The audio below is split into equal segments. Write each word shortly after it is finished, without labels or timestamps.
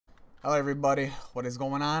Hello everybody, what is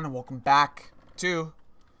going on? Welcome back to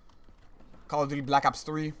Call of Duty Black Ops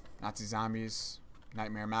 3, Nazi Zombies,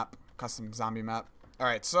 Nightmare map, custom zombie map.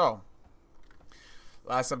 Alright, so,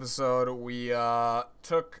 last episode we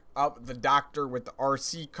took out the doctor with the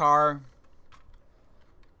RC car.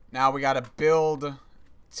 Now we gotta build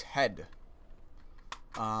Ted.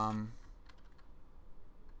 Here.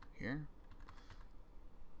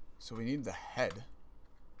 So we need the head.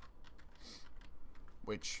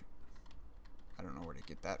 Which, I don't know where to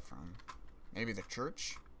get that from. Maybe the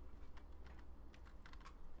church?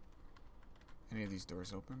 Any of these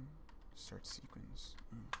doors open? Start sequence.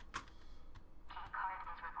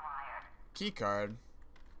 Key card.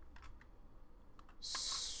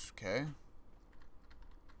 Okay.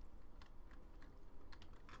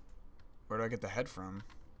 Where do I get the head from?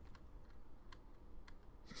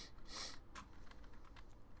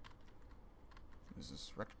 What is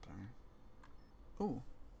this record player? Ooh.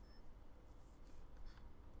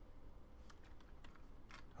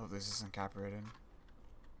 Hope this isn't copyrighted.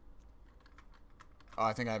 Oh,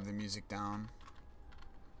 I think I have the music down.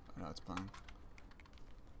 Oh no, it's playing.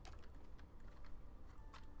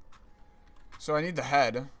 So I need the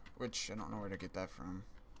head, which I don't know where to get that from.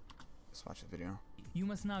 Let's watch the video. You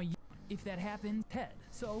must now, if that happens, head.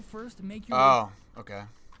 So first, make your. Oh, okay.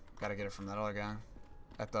 Gotta get it from that other guy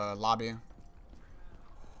at the lobby.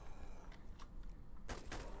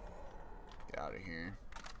 Get out of here,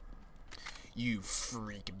 you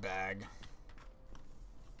freak bag.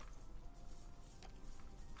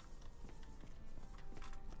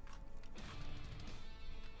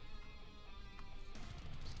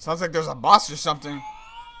 Sounds like there's a boss or something.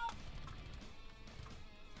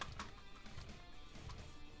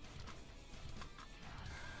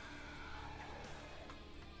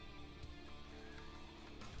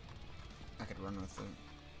 I could run with it.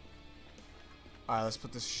 Alright, let's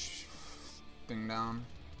put this thing down.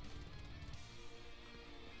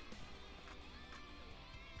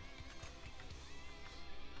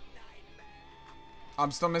 I'm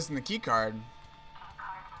still missing the key card.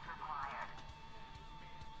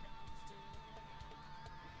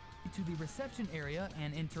 To the reception area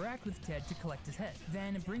and interact with Ted to collect his head.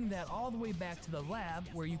 Then bring that all the way back to the lab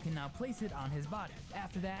where you can now place it on his body.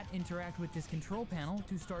 After that, interact with this control panel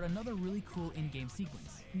to start another really cool in-game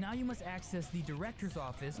sequence. Now you must access the director's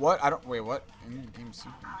office. What? I don't. Wait, what? In-game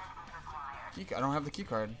sequence. I don't have the key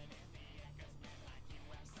card.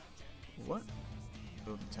 What?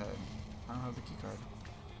 Build Ted. I don't have the key card.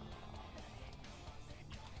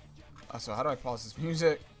 So how do I pause this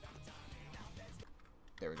music?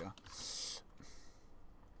 There we go.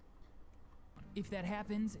 If that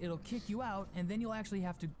happens, it'll kick you out, and then you'll actually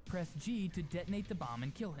have to press G to detonate the bomb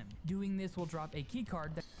and kill him. Doing this will drop a key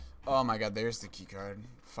card that... Oh my god, there's the key card.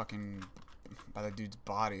 Fucking by the dude's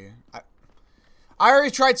body. I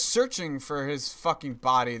already tried searching for his fucking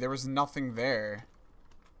body. There was nothing there.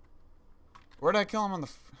 Where did I kill him, on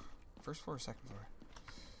the first floor or second floor?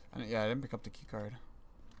 Yeah, I didn't pick up the key card.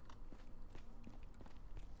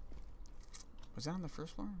 Was that on the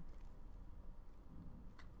first floor?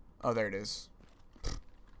 Oh, there it is.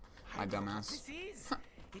 My dumbass. This is.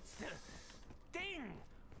 It's the thing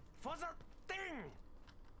for the thing.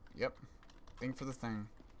 Yep. Thing for the thing.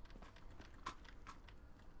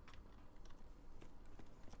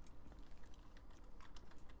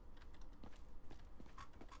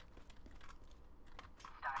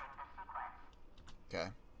 Okay.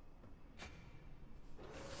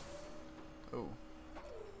 Oh.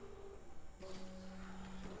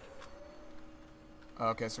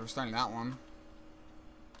 Okay, so we're starting that one.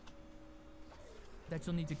 That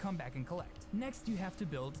you'll need to come back and collect. Next, you have to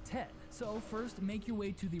build Ted. So first, make your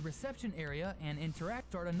way to the reception area and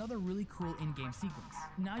start another really cool in-game sequence.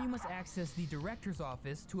 Now you must access the director's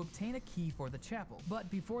office to obtain a key for the chapel. But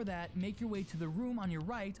before that, make your way to the room on your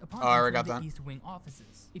right upon entering the East Wing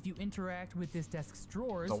offices. If you interact with this desk's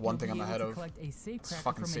drawers, the one thing you'll I'm be able ahead to of. collect a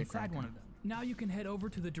safecracker from inside one of them. Now you can head over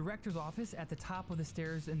to the director's office at the top of the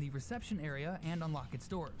stairs in the reception area and unlock its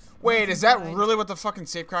doors. Wait, is that really what the fucking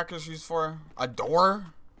safecracker is used for? A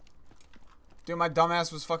door? Dude, my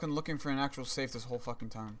dumbass was fucking looking for an actual safe this whole fucking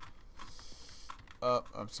time.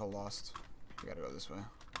 I'm so lost. We gotta go this way.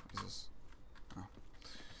 What is this? Oh.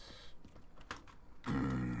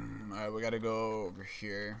 Alright, we gotta go over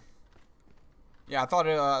here. Yeah, I thought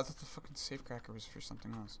the fucking safecracker was for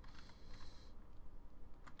something else.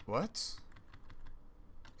 What?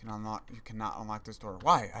 You cannot unlock this door.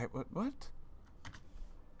 Why? What?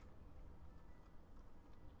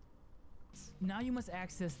 Now you must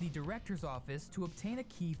access the director's office to obtain a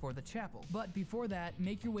key for the chapel. But before that,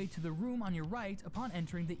 make your way to the room on your right upon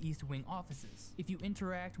entering the East Wing offices. If you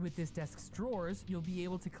interact with this desk's drawers, you'll be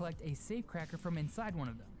able to collect a safecracker from inside one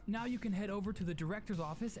of them. Now you can head over to the director's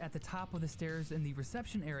office at the top of the stairs in the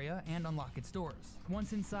reception area and unlock its doors.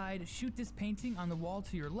 Once inside, shoot this painting on the wall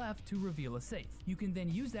to your left to reveal a safe. You can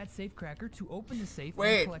then use that safecracker to open the safe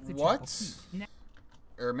and collect the chapel key.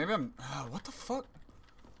 Or maybe I'm... what the fuck?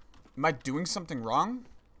 Am I doing something wrong?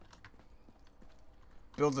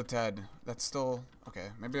 Build a TED. That's still... Okay,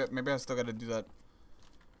 maybe I still gotta do that.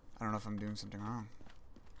 I don't know if I'm doing something wrong.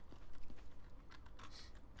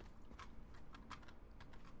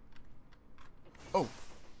 Oh.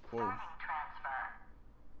 Whoa.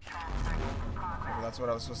 Maybe that's what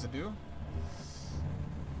I was supposed to do?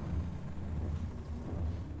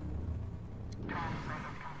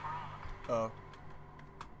 Oh.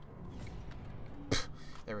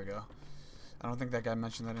 There we go. I don't think that guy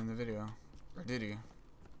mentioned that in the video. Or did he?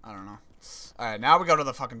 I don't know. Alright, now we go to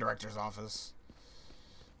the fucking director's office.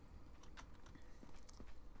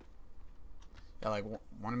 Yeah, like,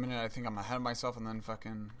 1 minute I think I'm ahead of myself, and then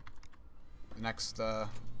fucking... The next, we're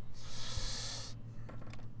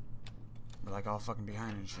like all fucking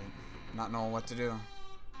behind and shit. Not knowing what to do.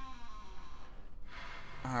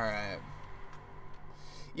 Alright.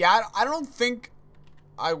 Yeah, I don't think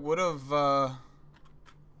I would have,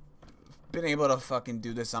 been able to fucking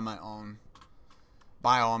do this on my own.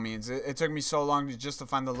 By all means. It took me so long just to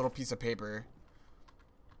find the little piece of paper.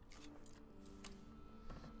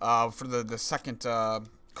 For the second,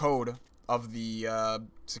 code of the,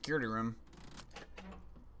 security room.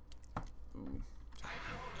 Ooh.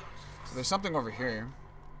 So there's something over here.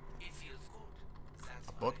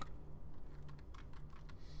 A book.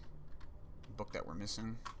 A book that we're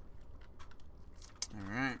missing.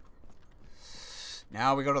 Alright.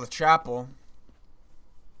 Now we go to the chapel.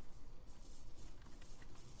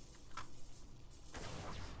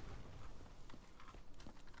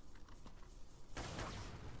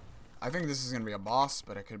 I think this is gonna be a boss,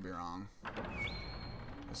 but I could be wrong.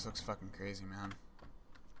 This looks fucking crazy, man.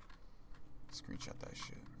 Screenshot that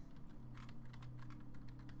shit.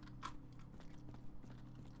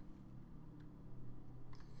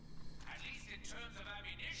 At least in terms of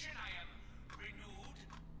ammunition, I am renewed.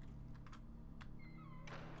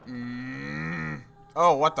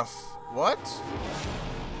 Oh, what the what?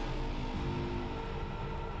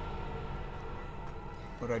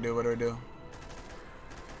 What do I do? What do I do?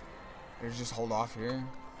 There's just hold off here.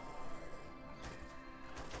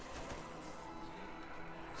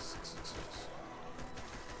 666.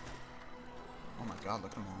 Oh my god,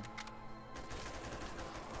 look at them all.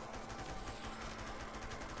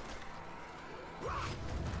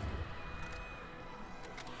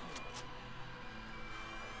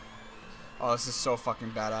 Oh, this is so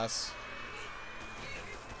fucking badass.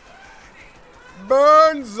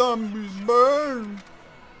 Burn, zombies, burn!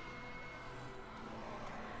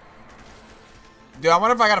 Dude, I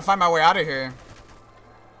wonder if I gotta find my way out of here.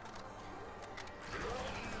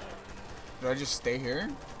 Do I just stay here?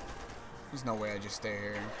 There's no way I just stay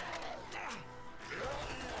here.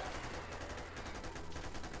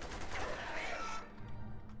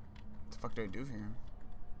 What the fuck do I do here?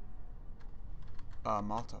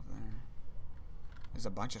 Molotov there. There's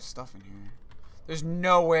a bunch of stuff in here. There's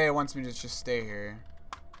no way it wants me to just stay here.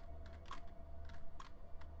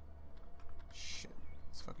 Shit.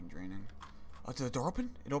 It's fucking draining. Oh, did the door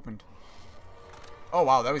open? It opened. Oh,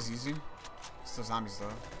 wow. That was easy. Still zombies,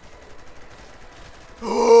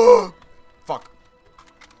 though. Fuck.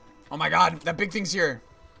 Oh, my God. That big thing's here.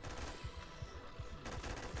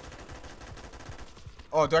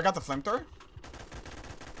 Oh, do I got the flamethrower?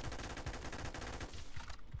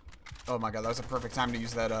 Oh, my God. That was a perfect time to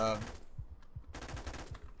use that,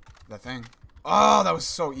 that thing. Oh, that was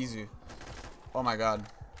so easy. Oh, my God.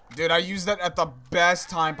 Dude, I used that at the best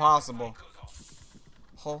time possible.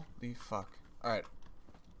 Holy fuck. Alright.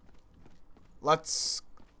 Let's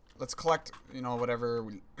collect, you know, whatever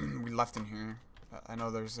we left in here. I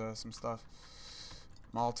know there's some stuff.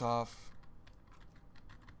 Molotov.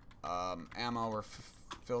 Ammo, we're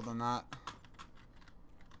filled on that.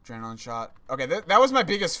 Adrenaline shot. Okay, that was my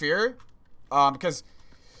biggest fear. Because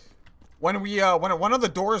when when one of the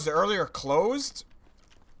doors earlier closed,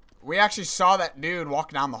 we actually saw that dude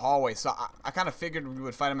walking down the hallway. So I kind of figured we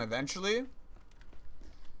would fight him eventually.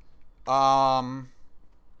 But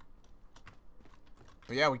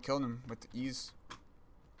yeah, we killed him with ease.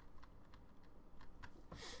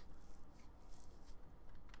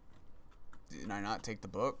 Did I not take the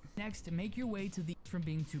book? Next, make your way to the from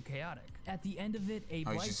being too chaotic. At the end of it, a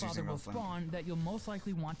Oh, he's Blight just Father using will a flame. spawn that you'll most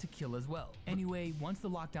likely want to kill as well. Anyway, once the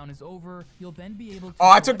lockdown is over, you'll then be able to Oh,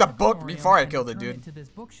 I took the collect book Memoriam before I and killed it, return dude. to this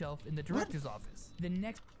bookshelf in the director's office. The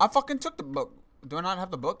next I fucking took the book. Do I not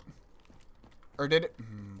have the book? Or did it?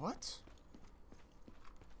 What?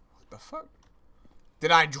 What the fuck?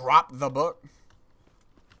 Did I drop the book?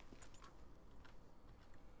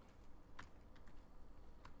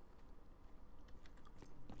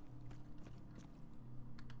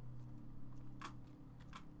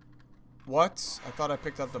 What? I thought I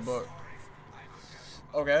picked up the book.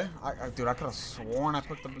 Okay. Dude, I could have sworn I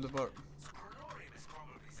picked up the book.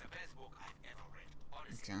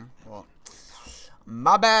 Okay, well.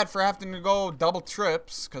 My bad for having to go double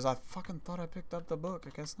trips, because I fucking thought I picked up the book.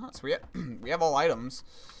 I guess not. So we have all items.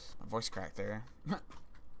 My voice cracked there.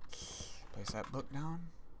 Place that book down.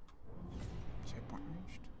 Checkpoint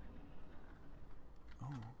reached.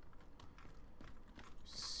 Oh.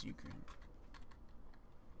 Secret.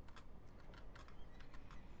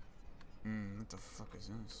 What the fuck is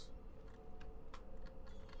this?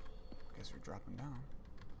 Guess we're dropping down.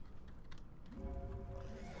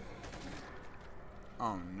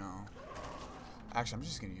 Oh no. Actually, I'm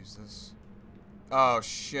just gonna use this. Oh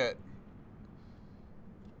shit.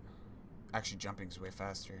 Actually, jumping's way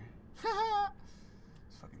faster.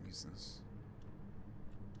 Let's fucking use this.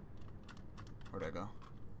 Where'd I go?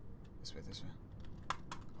 This way, this way.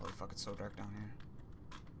 Holy fuck, it's so dark down here.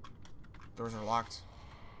 Doors are locked.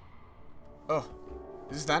 Oh,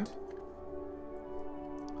 is this the end?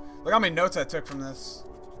 Look how many notes I took from this.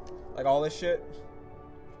 Like all this shit.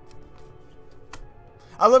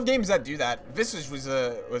 I love games that do that. Visage was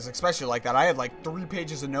especially like that. I had like 3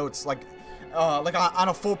 pages of notes, like on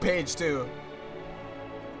a full page too.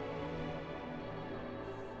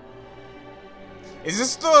 Is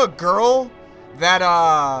this the girl that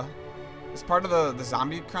is part of the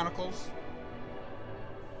Zombie Chronicles?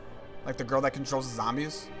 Like the girl that controls the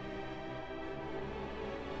zombies?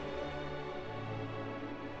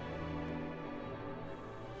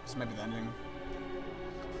 This might be the ending.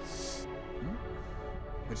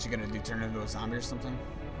 What's she gonna do? Turn into a zombie or something?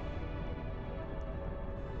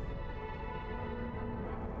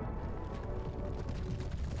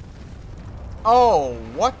 Oh,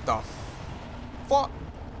 what the fuck?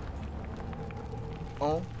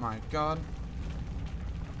 Oh my god.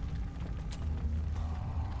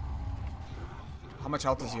 How much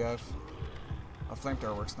health does he have? A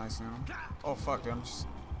flamethrower works nice now. Oh fuck, dude, I'm just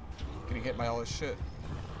getting hit by all this shit.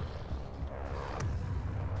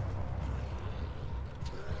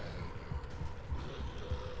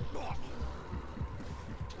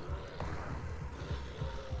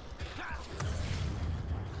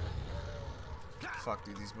 Fuck,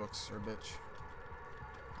 dude, these books are a bitch.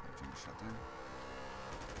 Shut down.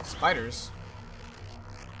 Spiders.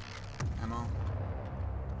 Ammo.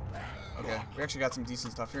 Okay, we actually got some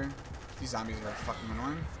decent stuff here. These zombies are fucking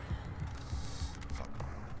annoying. Fuck.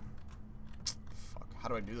 Fuck. How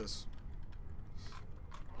do I do this?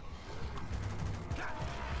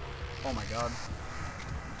 Oh my god.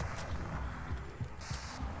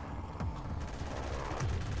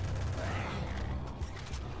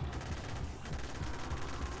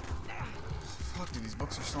 Fuck, dude, these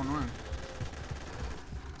books are so annoying.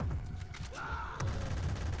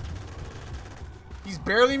 He's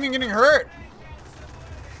barely even getting hurt.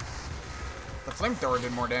 The flamethrower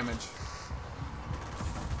did more damage.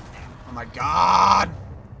 Oh my god.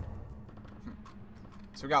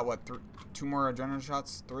 So we got what? 2 more adrenaline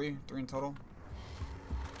shots? 3 in total.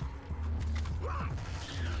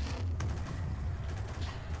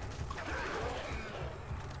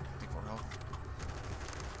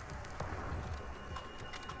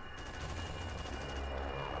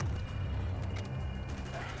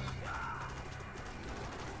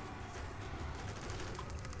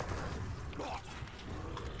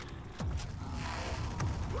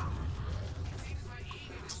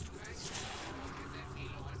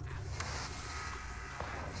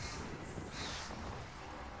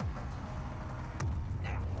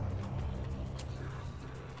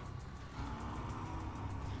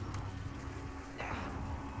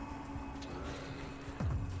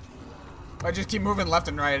 I just keep moving left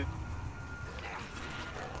and right.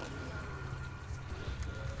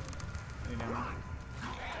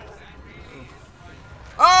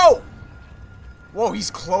 Oh! Whoa,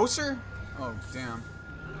 he's closer? Oh, damn.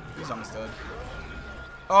 He's almost dead.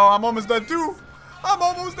 Oh, I'm almost dead too. I'm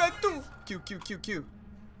almost dead too. Q.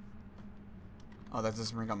 Oh, that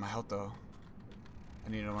doesn't bring up my health though. I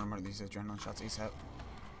need one more of these adrenaline shots ASAP.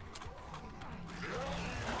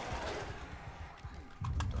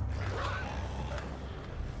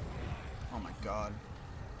 my god.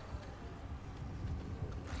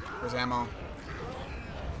 Where's ammo?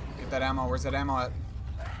 Get that ammo. Where's that ammo at?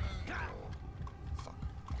 Fuck.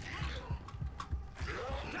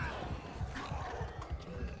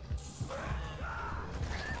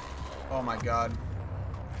 Oh my god.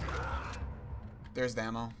 There's the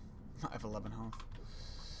ammo. I have 11 health.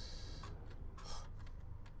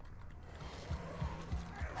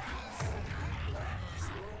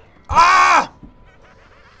 Ah!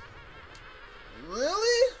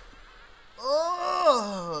 Really?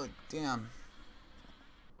 Oh, damn.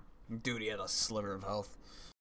 Dude, he had a sliver of health.